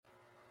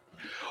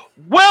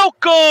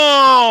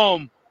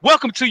Welcome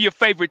to your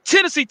favorite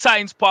Tennessee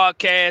Titans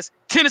podcast,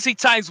 Tennessee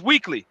Titans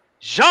Weekly.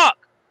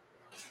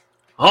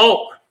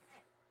 Hulk.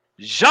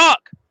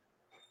 Jacques,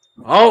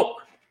 Hulk.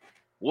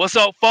 what's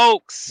up,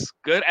 folks?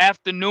 Good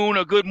afternoon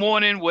or good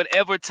morning,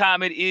 whatever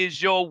time it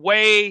is your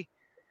way.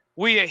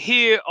 We are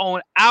here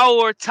on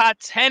our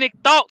Titanic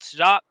thoughts,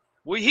 Jacques.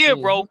 We're here,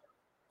 Mm-hmm. bro.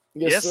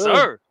 Yes, Yes, sir.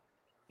 sir.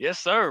 Yes,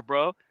 sir,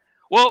 bro.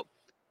 Well,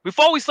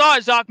 before we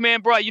start, Jacques,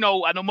 man, bro, I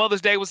know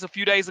Mother's Day was a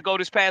few days ago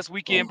this past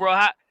weekend, bro.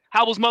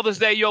 How was Mother's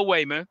Day your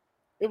way, man?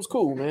 It was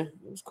cool, man.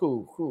 It was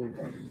cool.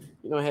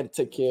 I had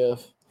to take care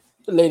of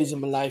the ladies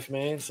in my life,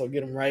 man. So get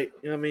them right.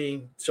 You know what I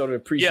mean? Show the Yeah.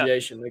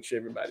 appreciation, make sure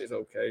everybody's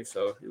okay.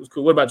 So it was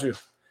cool. What about you?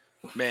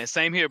 Man,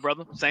 same here,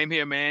 brother. Same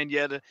here, man.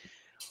 Yeah, the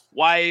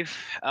wife,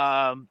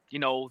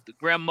 the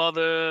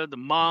grandmother, the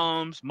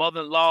moms,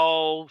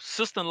 mother-in-law,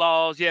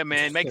 sister-in-laws. Yeah,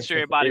 man, making sure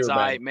everybody's all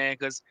Everybody. right, man.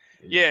 Because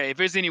Yeah. yeah, if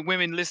there's any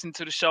women listening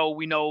to the show,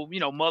 we know,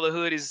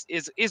 motherhood is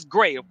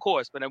great, of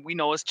course, but we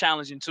know it's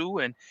challenging too,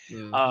 and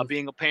Mm-hmm.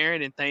 being a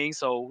parent and things.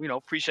 So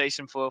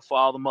appreciation for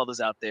all the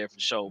mothers out there for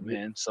sure, Yep.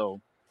 man. So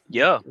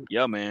Yep.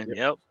 yeah, man, Yep.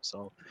 yep.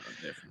 So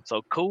Definitely.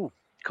 so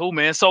cool,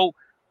 man. So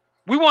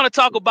we want to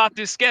talk about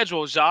this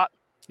schedule, Jacques.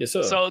 Yes,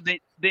 sir. So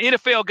the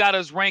NFL got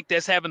us ranked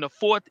as having the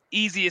fourth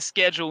easiest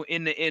schedule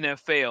in the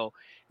NFL.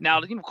 Now,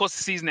 of course,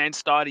 the season hasn't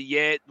started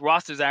yet.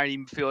 Rosters aren't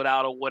even filled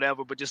out or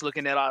whatever. But just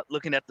looking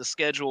at the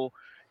schedule,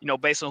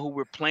 based on who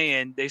we're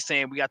playing, they're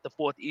saying we got the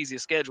fourth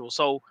easiest schedule.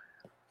 So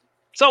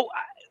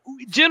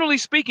generally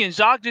speaking,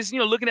 Jacques, just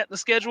looking at the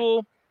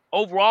schedule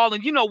overall,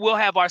 and we'll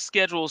have our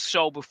schedules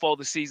show before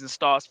the season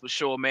starts for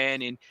sure,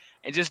 man. And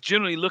just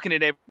generally looking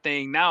at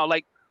everything now,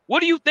 like, what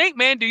do you think,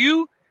 man? Do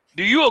you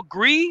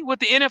agree with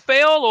the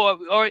NFL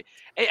or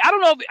I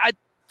don't know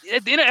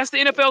if that's the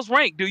NFL's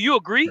rank. Do you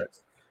agree? Right.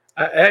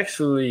 I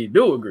actually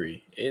do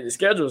agree. The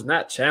schedule is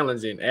not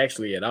challenging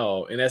actually at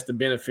all, and that's the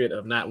benefit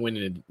of not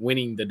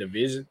winning the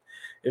division.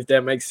 If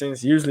that makes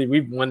sense. Usually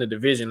we've won the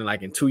division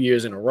like in 2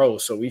 years in a row,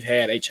 so we've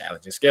had a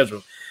challenging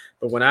schedule.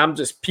 But when I'm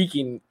just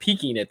peeking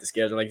at the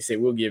schedule, like you said,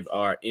 we'll give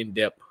our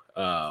in-depth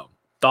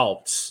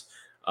thoughts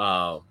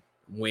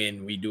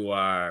when we do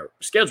our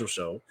schedule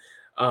show.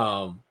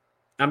 Um,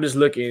 I'm just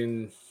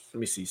looking. Let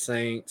me see: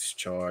 Saints,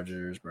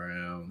 Chargers,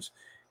 Browns.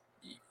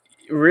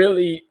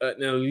 Really,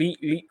 an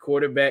elite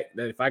quarterback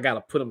that if I got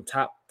to put them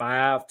top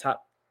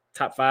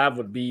five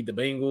would be the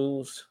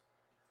Bengals.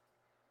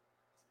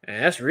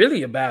 And that's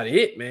really about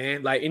it,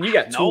 man. Like, and you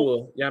got No.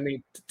 Tua. Yeah, I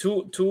mean,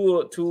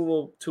 Tua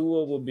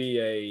will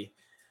be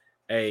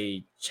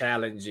a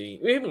challenging.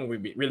 It won't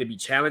really be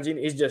challenging.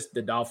 It's just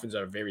the Dolphins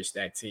are a very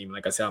stacked team.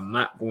 Like I said, I'm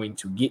not going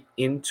to get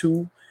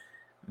into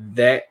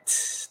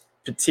that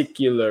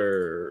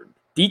particular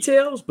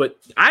details, but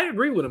I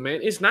agree with him, man.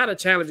 It's not a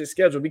challenging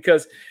schedule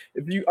because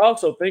if you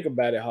also think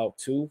about it, Hawk,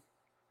 too,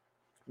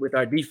 with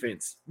our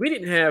defense, we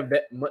didn't have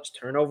that much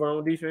turnover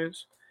on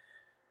defense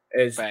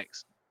as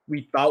Facts.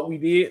 we thought we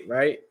did,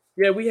 right?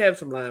 Yeah, we have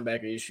some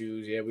linebacker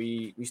issues. Yeah,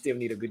 we still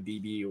need a good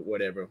DB or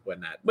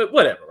whatnot. But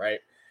whatever, right?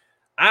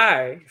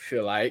 I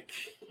feel like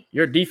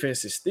your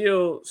defense is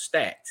still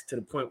stacked to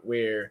the point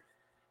where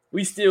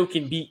we still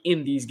can be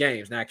in these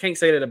games. Now, I can't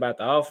say that about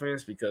the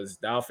offense because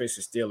the offense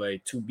is still a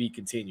to be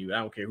continued. I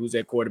don't care who's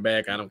at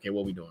quarterback. I don't care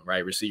what we're doing,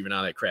 right? Receiver and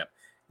all that crap.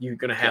 You're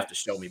going to have to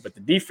show me. But the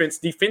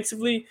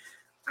defensively,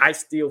 I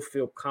still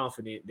feel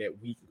confident that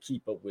we can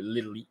keep up with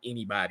literally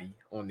anybody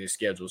on this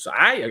schedule. So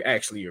I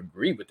actually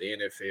agree with the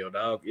NFL,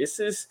 dog. This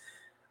is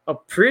a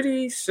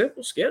pretty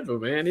simple schedule,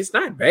 man. It's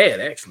not bad,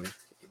 actually.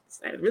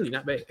 It's really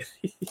not bad.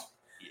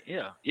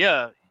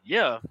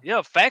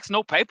 Yeah. Facts,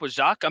 no papers,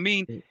 Jacques. I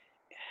mean,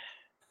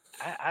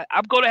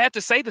 I'm gonna have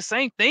to say the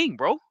same thing,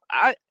 bro.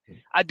 I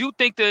do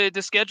think the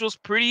schedule's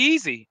pretty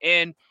easy,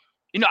 and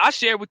I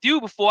shared with you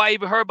before I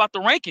even heard about the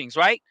rankings,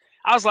 right?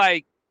 I was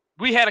like,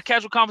 we had a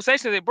casual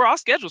conversation that, bro, our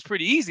schedule's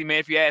pretty easy, man.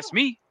 If you ask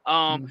me,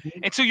 and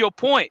to your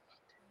point,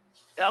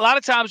 a lot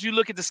of times you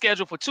look at the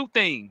schedule for two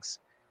things: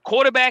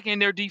 quarterback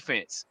and their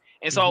defense.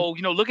 And so,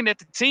 looking at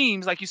the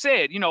teams, like you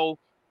said,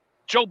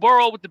 Joe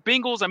Burrow with the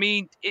Bengals. I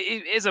mean,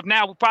 as of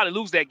now, we'll probably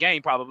lose that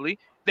game probably.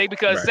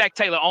 Because Right. Zach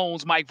Taylor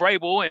owns Mike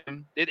Vrabel,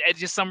 and it's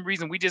just some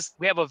reason we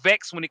have a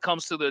vex when it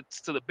comes to the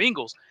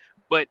Bengals.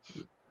 But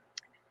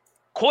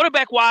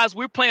quarterback wise,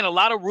 we're playing a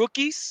lot of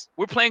rookies.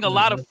 We're playing a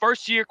lot of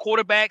first year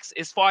quarterbacks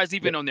as far as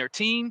even on their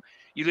team.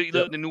 You look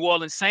at the New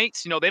Orleans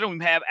Saints. They don't even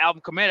have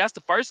Alvin Kamara. That's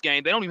the first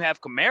game. They don't even have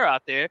Kamara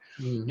out there,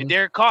 and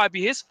Derek Carr would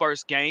be his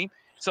first game.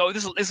 So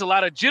it's a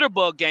lot of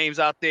jitterbug games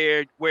out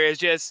there where it's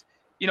just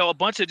a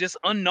bunch of just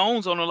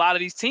unknowns on a lot of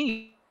these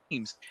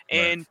teams.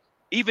 And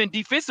even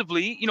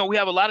defensively, we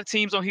have a lot of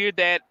teams on here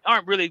that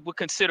aren't really would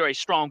consider a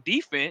strong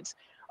defense.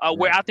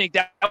 Where I think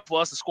that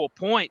for us to score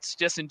points,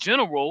 just in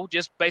general,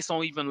 just based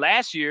on even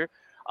last year,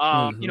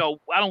 I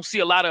don't see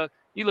a lot of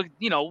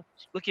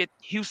look at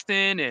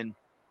Houston and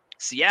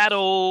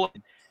Seattle.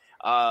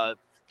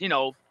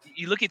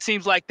 You look at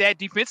teams like that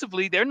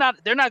defensively, they're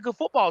not good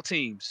football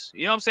teams.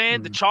 You know what I'm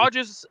saying? The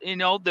Chargers,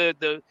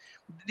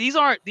 these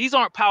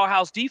aren't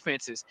powerhouse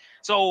defenses.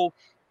 So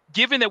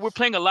given that we're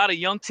playing a lot of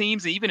young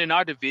teams, even in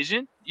our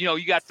division,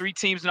 you got 3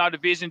 teams in our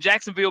division,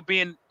 Jacksonville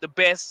being the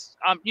best,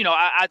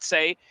 I'd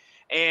say.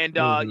 And,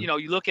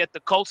 you look at the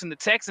Colts and the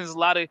Texans,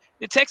 the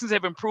Texans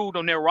have improved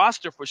on their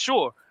roster for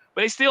sure,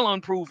 but they still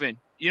unproven.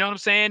 You know what I'm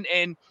saying?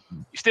 And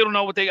you still don't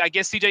know I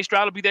guess CJ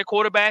Stroud will be their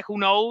quarterback. Who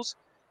knows?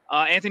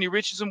 Anthony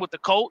Richardson with the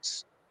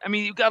Colts. I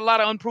mean, you've got a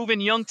lot of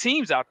unproven young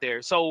teams out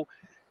there. So,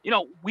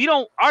 we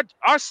don't,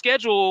 our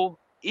schedule,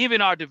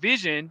 even our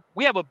division,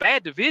 we have a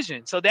bad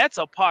division. So that's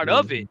a part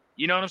of it.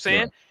 You know what I'm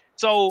saying? Right.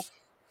 So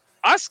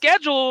our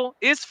schedule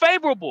is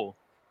favorable.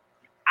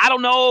 I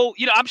don't know.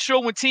 I'm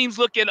sure when teams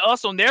look at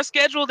us on their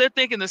schedule, they're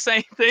thinking the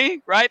same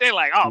thing, right? They're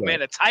like, "Oh man,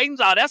 the Titans,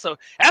 that's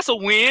a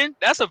win,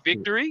 that's a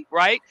victory,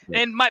 right?"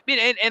 And might be,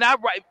 and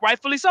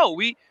rightfully so.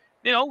 We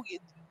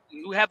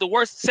have the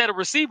worst set of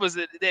receivers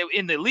that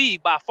in the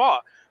league by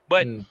far.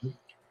 But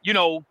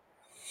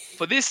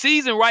for this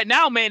season right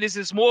now, man, this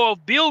is more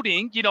of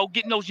building.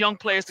 Getting those young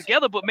players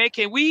together. But man,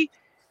 can we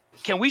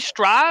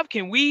strive?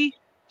 Can we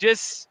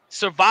just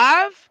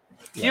survive?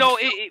 Right.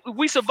 If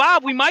we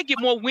survive, we might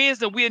get more wins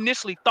than we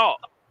initially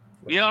thought.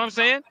 You know what I'm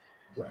saying?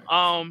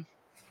 Right.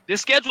 The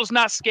schedule's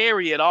not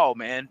scary at all,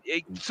 man.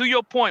 To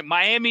your point,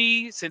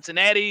 Miami,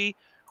 Cincinnati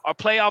are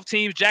playoff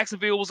teams.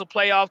 Jacksonville was a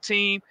playoff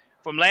team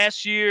from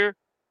last year.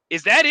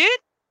 Is that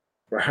it?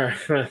 Right.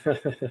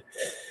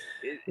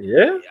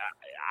 Yeah.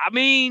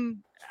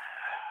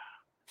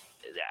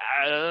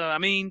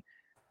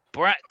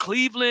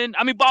 Cleveland.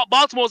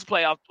 Baltimore's a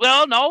playoff.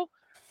 Well, no.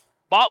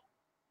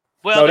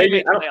 No, they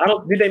did.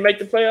 Did they make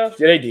the playoffs?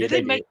 Yeah, they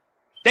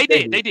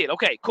did. They did.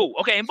 Okay, cool.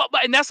 Okay,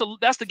 and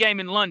that's the game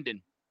in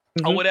London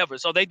or whatever.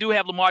 So they do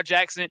have Lamar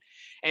Jackson,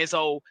 and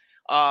so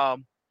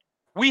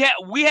we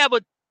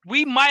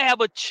might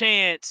have a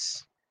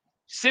chance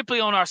simply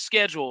on our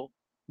schedule,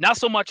 not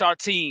so much our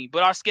team,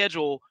 but our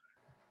schedule,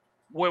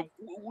 where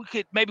we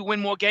could maybe win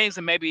more games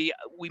than maybe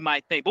we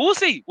might think. But we'll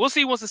see. We'll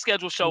see once the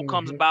schedule show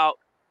comes about.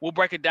 We'll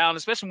break it down,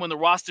 especially when the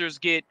rosters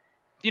get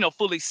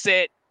fully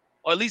set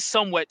or at least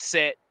somewhat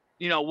set.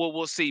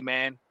 We'll see,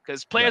 man,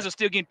 because players are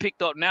still getting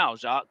picked up now,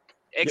 Jacques.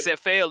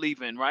 XFL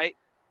even, right?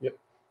 Yep.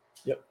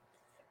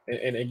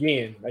 And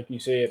again, like you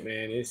said,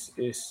 man, it's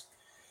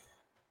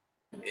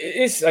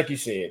like you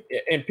said,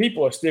 and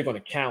people are still going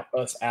to count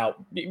us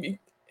out.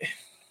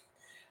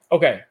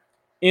 Okay,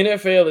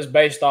 NFL is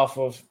based off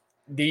of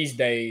these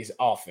days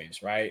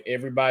offense, right?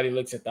 Everybody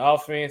looks at the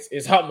offense.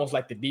 It's almost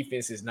like the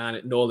defense is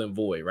null and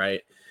void, right?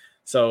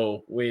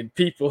 So when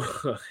people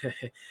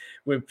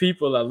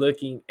are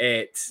looking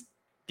at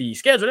the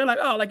schedule, they're like,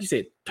 oh, like you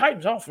said,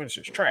 Titans offense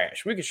is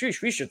trash. We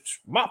should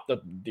mop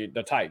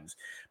the Titans.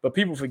 But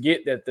people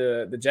forget that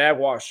the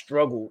Jaguars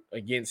struggled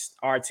against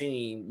our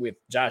team with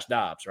Josh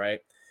Dobbs,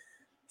 right?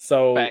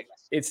 So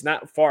it's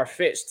not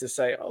far-fetched to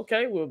say,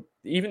 okay, well,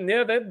 even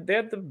they're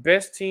the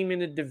best team in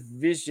the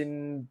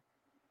division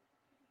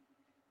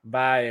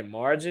by a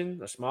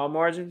margin, a small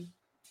margin.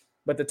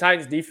 But the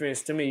Titans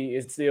defense, to me,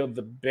 is still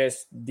the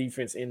best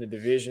defense in the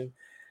division,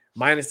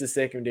 minus the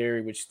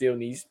secondary, which still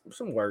needs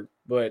some work.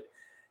 But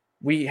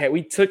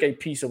we took a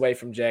piece away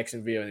from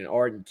Jacksonville and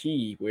Arden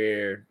Key,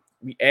 where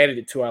we added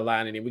it to our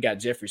line, and then we got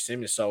Jeffrey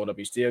Simmons sold up.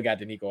 You still got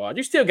Danico Audrey.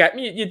 You still got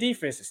your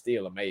defense is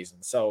still amazing.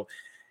 So,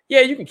 yeah,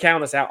 you can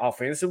count us out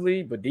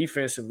offensively, but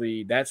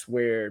defensively, that's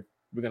where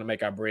we're gonna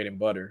make our bread and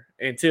butter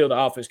until the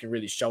offense can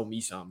really show me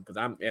something. Because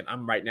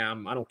I'm right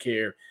now, I don't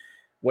care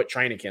what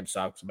training camp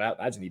talks about.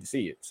 I just need to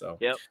see it. So,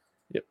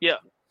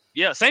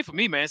 yeah. Same for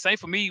me, man. Same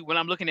for me when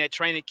I'm looking at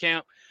training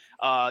camp.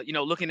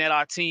 Looking at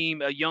our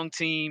team, a young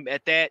team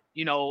at that,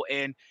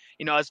 and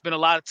it's been a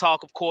lot of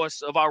talk, of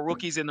course, of our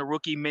rookies in the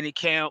rookie mini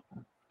camp.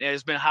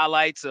 There's been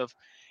highlights of,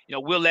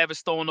 Will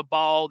Levis throwing the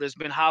ball. There's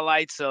been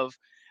highlights of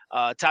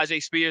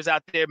Tajay Spears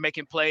out there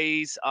making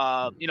plays,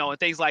 and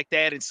things like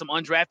that, and some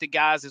undrafted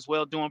guys as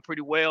well doing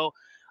pretty well.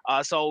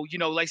 So,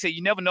 like I said,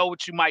 you never know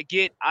what you might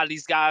get out of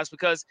these guys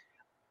because,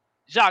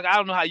 Jacques, I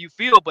don't know how you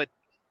feel, but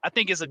I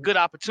think it's a good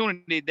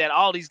opportunity that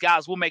all these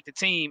guys will make the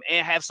team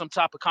and have some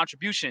type of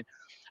contribution.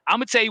 I'm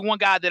going to tell you one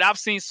guy that I've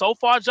seen so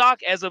far,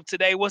 Jacques, as of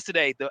today. What's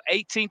today? The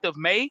 18th of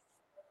May.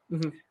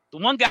 The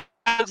one guy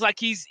looks like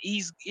he's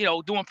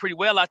doing pretty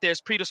well out there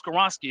is Peter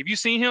Skoronski. Have you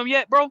seen him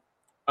yet, bro?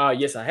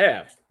 Yes, I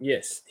have.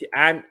 Yes.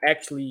 I'm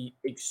actually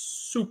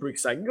super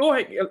excited. Go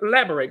ahead.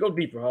 Elaborate. Go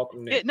deeper, Hulk.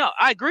 Yeah, no,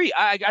 I agree.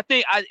 I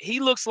think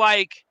he looks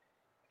like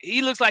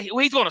he's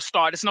going to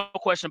start. There's no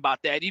question about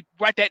that. You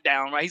write that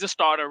down, right? He's a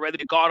starter, whether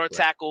the guard or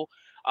tackle.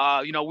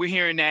 We're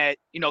hearing that,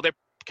 they're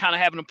kind of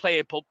having him play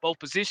at both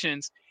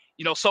positions.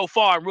 So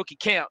far in rookie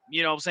camp,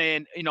 what I'm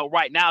saying,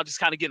 right now, just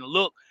kind of getting a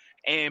look.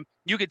 And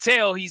you can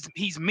tell he's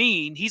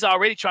mean. He's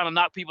already trying to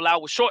knock people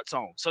out with shorts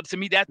on. So to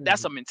me,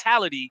 that's a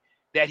mentality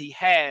that he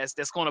has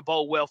that's going to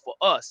bode well for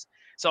us.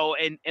 So,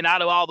 and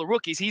out of all the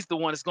rookies, he's the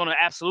one that's going to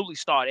absolutely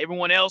start.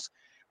 Everyone else,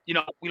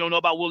 we don't know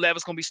about Will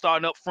Levis going to be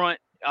starting up front.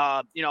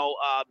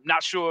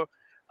 Not sure.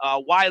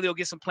 Wiley will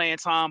get some playing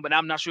time, but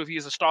I'm not sure if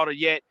he's a starter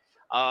yet.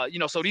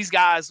 So these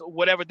guys,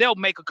 whatever, they'll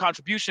make a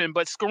contribution.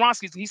 But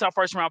Skoronski, he's our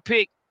first round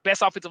pick.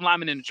 Best offensive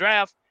lineman in the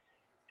draft.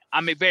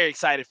 I'm very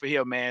excited for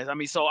him, man. I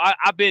mean, so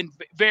I've been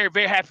very,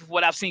 very happy with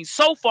what I've seen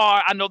so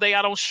far. I know they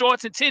got on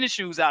shorts and tennis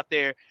shoes out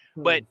there,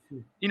 but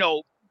you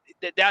know,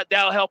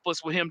 that'll help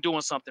us with him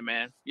doing something,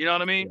 man. You know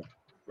what I mean?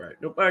 Yeah. Right.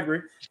 Nope, I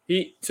agree.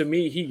 To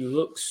me, he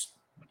looks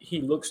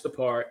the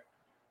part.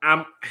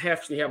 I'm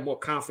actually have more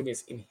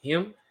confidence in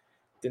him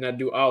than I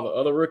do all the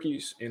other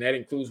rookies, and that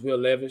includes Will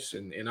Levis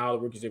and all the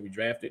rookies that we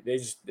drafted.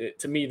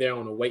 To me, they're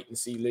on a wait and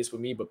see list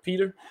with me. But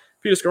Peter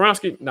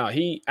Skoronsky, no,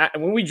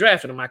 when we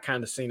drafted him, I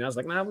kind of seen. I was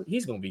like, nah,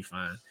 he's gonna be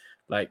fine.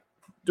 Like,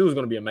 dude's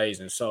gonna be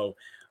amazing. So,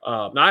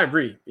 no, I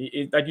agree.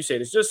 Like you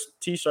said, it's just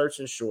t-shirts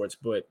and shorts.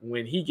 But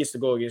when he gets to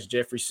go against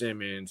Jeffrey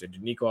Simmons and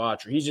Nico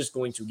Autry, he's just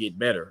going to get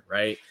better,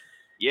 right?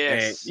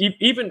 And Yes.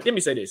 even let me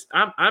say this: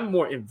 I'm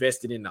more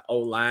invested in the O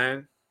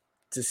line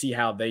to see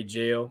how they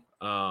gel.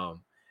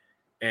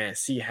 And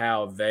see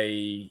how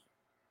they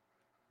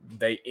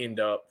end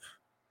up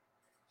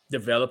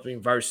developing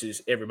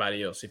versus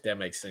everybody else, if that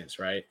makes sense,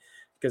 right?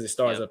 Because it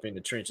starts up in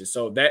the trenches.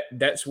 So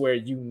that's where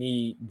you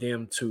need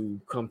them to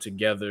come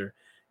together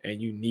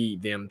and you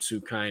need them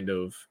to kind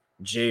of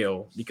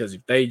gel, because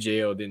if they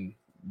gel, then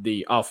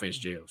the offense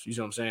gels. You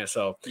know what I'm saying?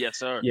 So Yes,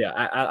 sir. yeah,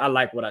 I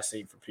like what I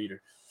see from Peter.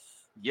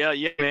 Yeah,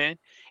 man.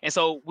 And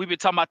so we've been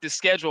talking about this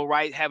schedule,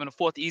 right? Having the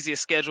fourth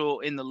easiest schedule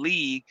in the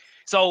league.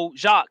 So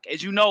Jacques,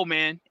 as you know,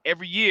 man,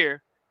 every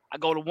year I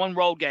go to one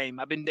road game.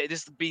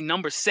 This will be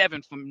number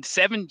 7 from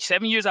 7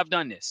 years I've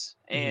done this.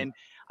 And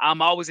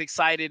I'm always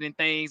excited and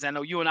things. I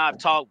know you and I have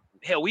talked,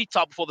 hell, we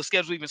talked before the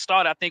schedule even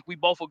started. I think we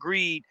both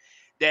agreed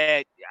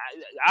that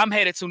I'm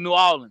headed to New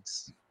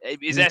Orleans.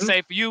 Is that Mm-hmm.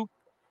 same for you?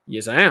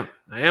 Yes, I am.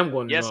 I am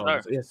going to New Yes, sir.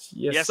 Orleans. Yes,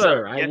 Yes, sir.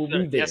 sir. I Yes, will sir.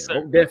 be there. Yes, sir.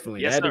 Oh,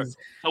 definitely. Yes, That sir. is.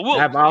 So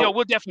I've all,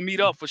 we'll definitely meet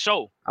up for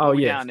sure Oh when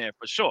we yes. down there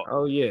for sure.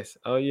 Oh yes.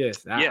 Oh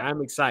yes. Yeah.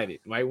 I'm excited.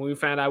 Right when we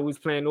found out we was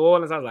playing New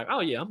Orleans, I was like, oh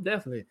yeah, I'm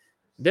definitely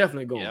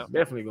going. Yeah.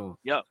 Definitely going.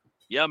 Yep.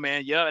 Yeah,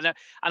 man. Yeah. And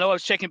I know I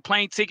was checking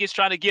plane tickets,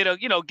 trying to get a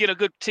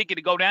good ticket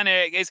to go down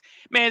there.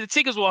 Man, the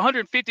tickets were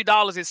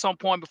 $150 at some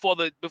point before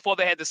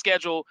they had the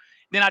schedule.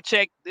 Then I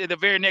checked the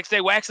very next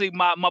day. Well, actually,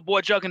 my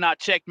boy Juggernaut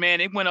checked,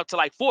 man. It went up to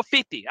like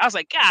 $450. I was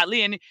like,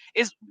 golly, and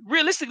it's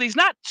realistically, it's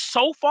not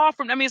so far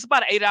from. I mean, it's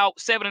about an 8-hour,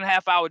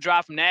 7.5-hour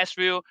drive from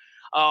Nashville,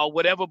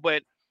 whatever.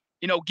 But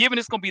given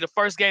it's gonna be the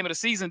first game of the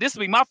season, this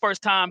will be my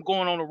first time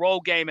going on a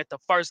road game at the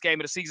first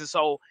game of the season.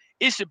 So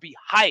it should be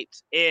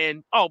hyped.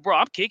 And bro,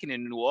 I'm kicking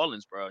in New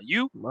Orleans, bro.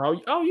 You?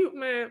 You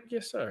man.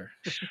 Yes, sir.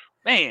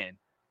 Man.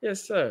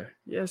 Yes, sir.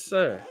 Yes,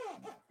 sir.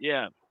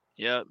 Yeah.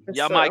 Yeah. Yes,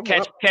 Y'all sir. might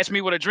catch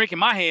me with a drink in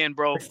my hand,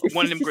 bro.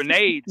 One of them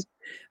grenades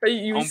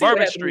you on see what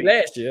Bourbon happened to me Street.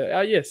 last year?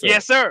 Oh yes, sir.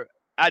 Yes, sir.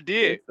 I Yes,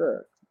 did.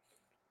 sir.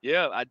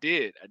 Yeah, I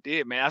did,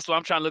 man. That's what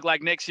I'm trying to look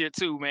like next year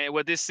too, man.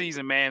 Well, this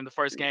season, man, the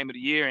first game of the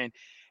year. And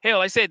hell,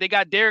 like I said, they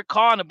got Derek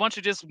Carr and a bunch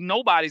of just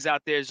nobodies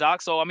out there,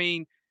 Jacques. So I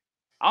mean,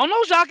 I don't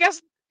know, Jacques.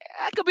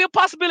 That could be a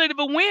possibility of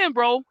a win,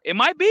 bro. It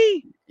might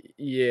be.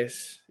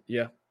 Yes.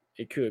 Yeah.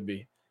 It could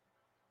be.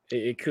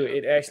 It could. Yeah.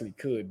 It actually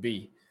could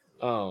be.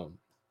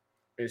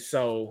 And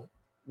so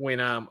when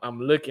I'm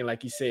looking,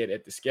 like you said,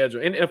 at the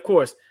schedule, and of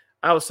course,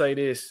 I would say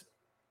this.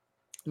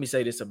 Let me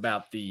say this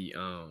about the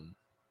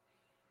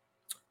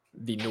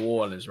New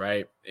Orleans,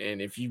 right?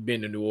 And if you've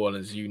been to New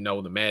Orleans, you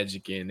know the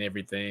magic and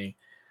everything.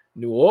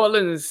 New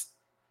Orleans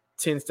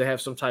tends to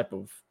have some type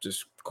of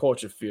just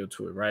culture feel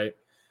to it, right?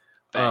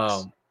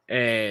 Thanks.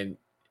 And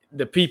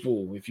the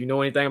people, if you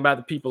know anything about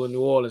the people in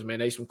New Orleans, man,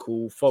 they some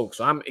cool folks.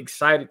 So I'm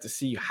excited to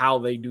see how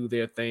they do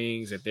their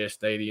things at their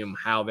stadium,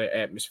 how their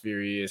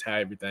atmosphere is, how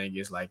everything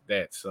is like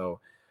that.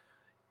 So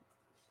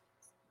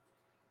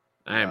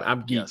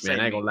I'm geeked, man.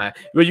 I ain't gonna lie.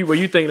 Were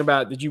you thinking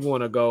about? Did you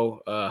want to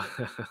go?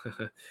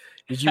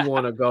 Did you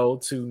want to go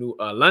to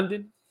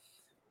London?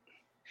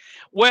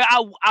 Well,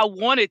 I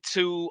wanted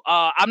to.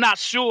 I'm not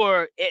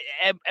sure.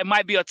 It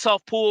might be a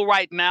tough pull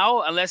right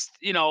now, unless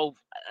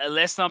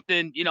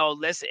something,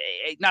 let's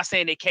not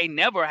saying it can't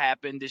never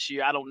happen this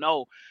year. I don't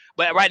know,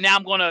 but right now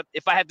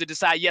if I have to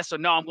decide yes or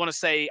no, I'm gonna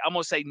say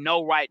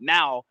no right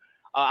now.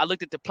 I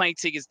looked at the plane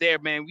tickets there,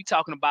 man. We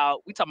talking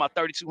about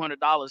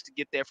 $3,200 to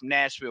get there from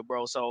Nashville,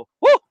 bro. So,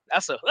 whoo,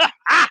 that's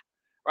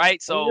right.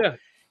 Oh So,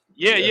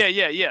 yeah,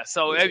 yeah.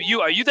 So, are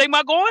you thinking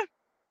about going?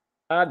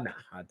 Nah,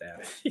 I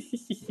doubt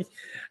it.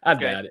 I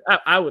Okay. doubt it.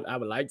 I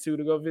would like to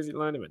go visit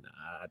London, but nah,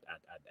 I doubt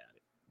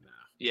it.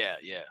 Nah.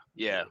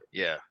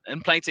 Yeah.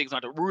 And plane tickets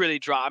aren't really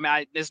drop. I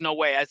mean, there's no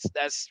way.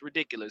 That's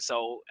ridiculous.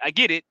 So I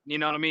get it. You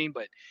know what I mean?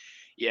 But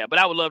yeah, but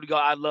I would love to go.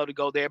 I'd love to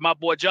go there. My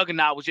boy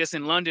Juggernaut was just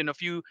in London a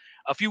few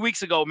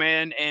weeks ago,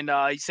 man, and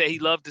he said he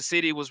loved the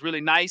city. It was really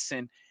nice,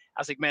 and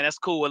I was like, man, that's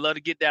cool. I'd love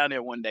to get down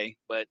there one day,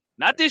 but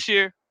not this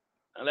year,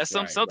 unless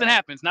something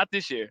happens. Not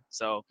this year.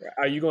 So,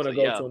 are you going to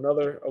go yeah, to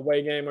another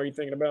away game? Are you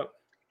thinking about?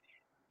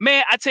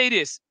 man, I tell you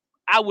this,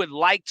 I would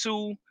like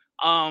to.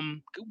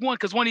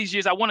 Because one of these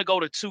years I want to go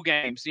to 2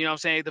 games. You know what I'm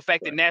saying? The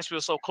fact that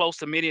Nashville's so close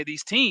to many of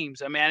these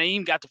teams. I mean, I ain't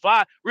even got to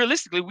fly.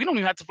 Realistically, we don't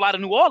even have to fly to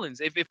New Orleans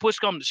if push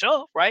comes to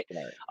shove, right?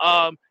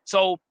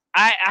 So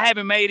I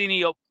haven't made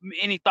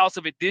any thoughts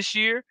of it this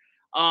year.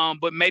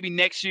 But maybe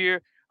next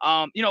year.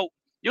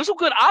 There's some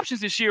good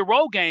options this year.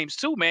 Road games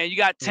too, man. You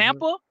got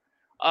Tampa.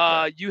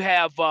 You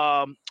have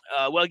well,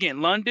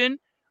 again, London.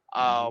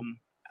 I'm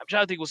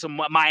trying to think with some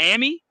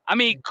Miami. I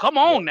mean, come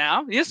on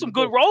now. There's some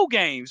good road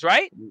games,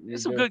 right?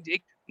 There's some good.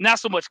 Not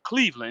so much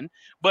Cleveland,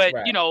 but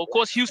of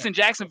course, Houston,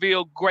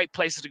 Jacksonville, great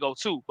places to go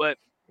too. But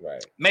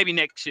maybe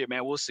next year,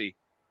 man, we'll see.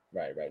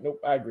 Right. Nope,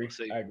 I agree.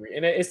 I agree,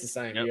 and it's the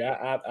same here.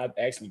 I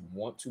actually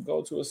want to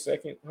go to a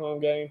second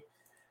away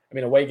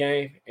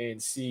game,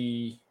 and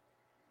see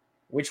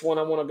which one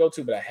I want to go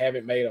to, but I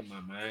haven't made up my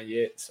mind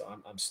yet. So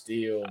I'm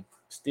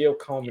still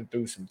combing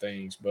through some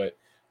things, but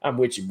I'm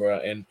with you, bro.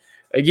 And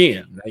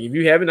again, like, if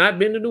you have not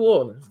been to New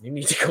Orleans, you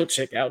need to go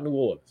check out New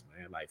Orleans,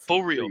 man. Like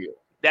for real.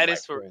 That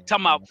is for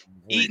talking about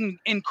eating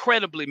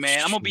incredibly,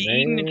 man. I'm gonna be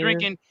eating and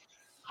drinking.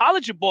 Holla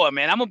at your boy,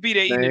 man. I'm gonna be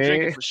there eating and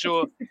drinking for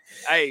sure.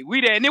 Hey,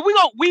 we there, and then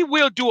we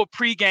will do a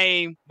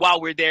pregame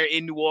while we're there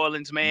in New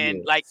Orleans, man.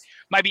 Yes. Like,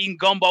 might be eating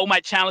gumbo,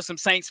 might challenge some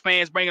Saints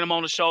fans, bringing them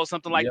on the show,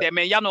 something like that,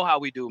 man. Y'all know how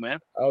we do, man.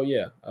 Oh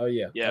yeah.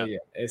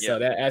 And so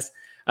that's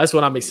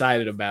what I'm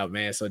excited about,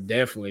 man. So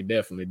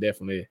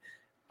definitely.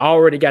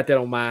 Already got that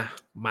on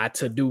my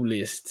to-do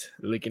list,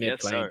 looking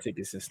at plane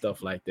tickets and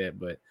stuff like that.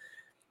 But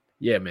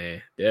yeah,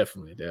 man,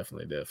 definitely.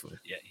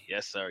 Yeah,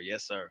 yes,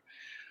 sir.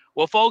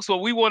 Well, folks,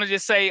 we want to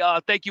just say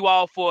thank you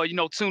all for,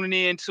 tuning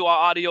in to our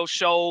audio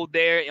show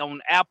there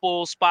on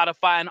Apple,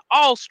 Spotify, and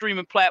all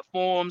streaming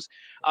platforms.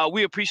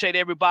 We appreciate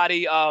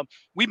everybody.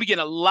 We've been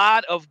getting a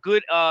lot of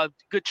good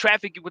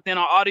traffic within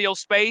our audio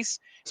space.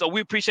 So we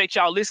appreciate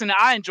y'all listening.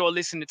 I enjoy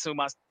listening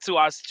to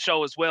our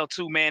show as well,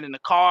 too, man, in the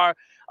car,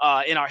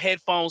 in our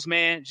headphones,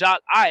 man.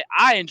 Jacques,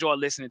 I enjoy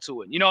listening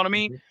to it. You know what I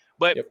mean?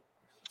 But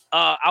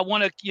I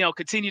want to,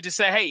 continue to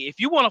say, hey, if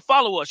you want to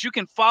follow us, you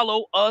can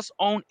follow us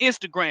on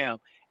Instagram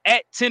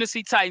at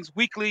Tennessee Titans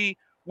Weekly.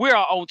 We're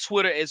on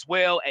Twitter as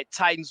well at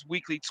Titans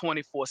Weekly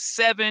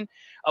 24/7.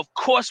 Of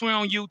course, we're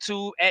on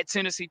YouTube at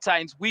Tennessee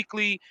Titans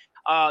Weekly.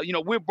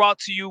 We're brought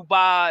to you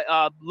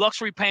by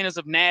Luxury Painters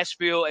of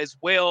Nashville as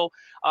well.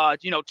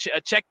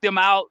 Check them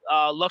out.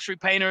 Luxury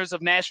Painters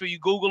of Nashville. You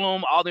Google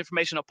them, all the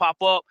information will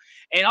pop up.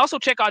 And also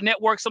check our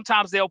network.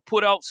 Sometimes they'll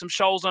put out some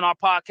shows on our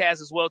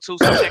podcast as well too.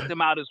 So check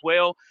them out as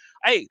well.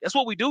 Hey, that's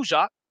what we do,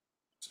 Jacques.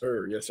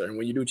 Sir, yes, sir. And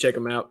when you do check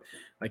them out,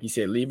 like you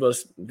said,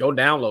 don't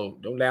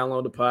download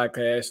the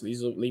podcast.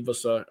 Leave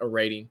us a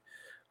rating,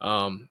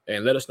 and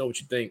let us know what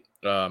you think.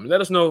 And let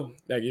us know,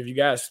 like, if you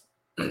guys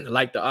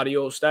like the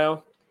audio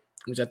style,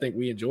 which I think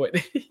we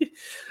enjoyed.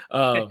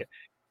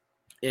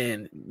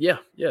 And yeah,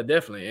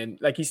 definitely. And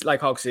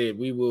like Hawk said,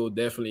 we will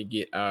definitely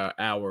get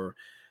our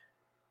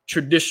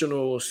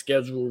traditional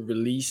scheduled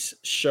release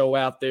show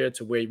out there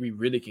to where we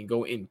really can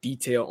go in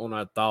detail on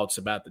our thoughts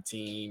about the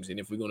teams and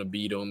if we're going to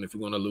beat them, if we're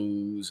going to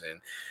lose, and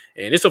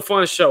it's a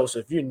fun show. So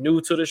if you're new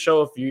to the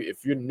show,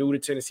 if you're new to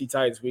Tennessee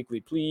Titans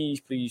Weekly,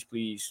 please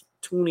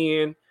tune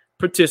in,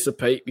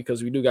 participate,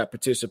 because we do got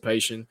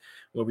participation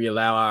where we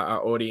allow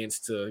our audience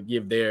to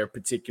give their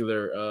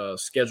particular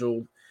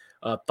scheduled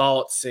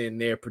thoughts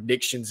and their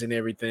predictions and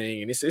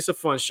everything, and it's a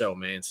fun show,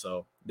 man.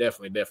 So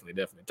definitely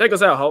take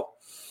us out, Hope.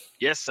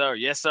 Yes, sir.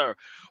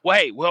 Well,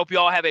 hey, we hope you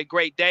all have a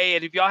great day.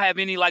 And if y'all have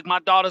any, like my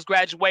daughter's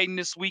graduating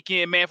this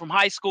weekend, man, from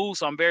high school,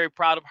 so I'm very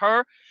proud of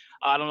her.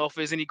 I don't know if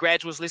there's any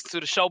graduates listening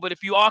to the show, but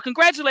if you are,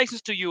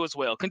 congratulations to you as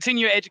well.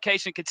 Continue your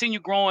education, continue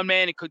growing,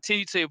 man, and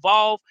continue to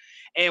evolve.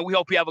 And we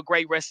hope you have a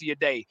great rest of your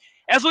day.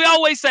 As we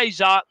always say,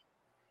 Jacques,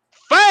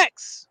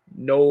 facts,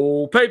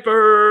 no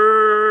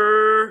paper.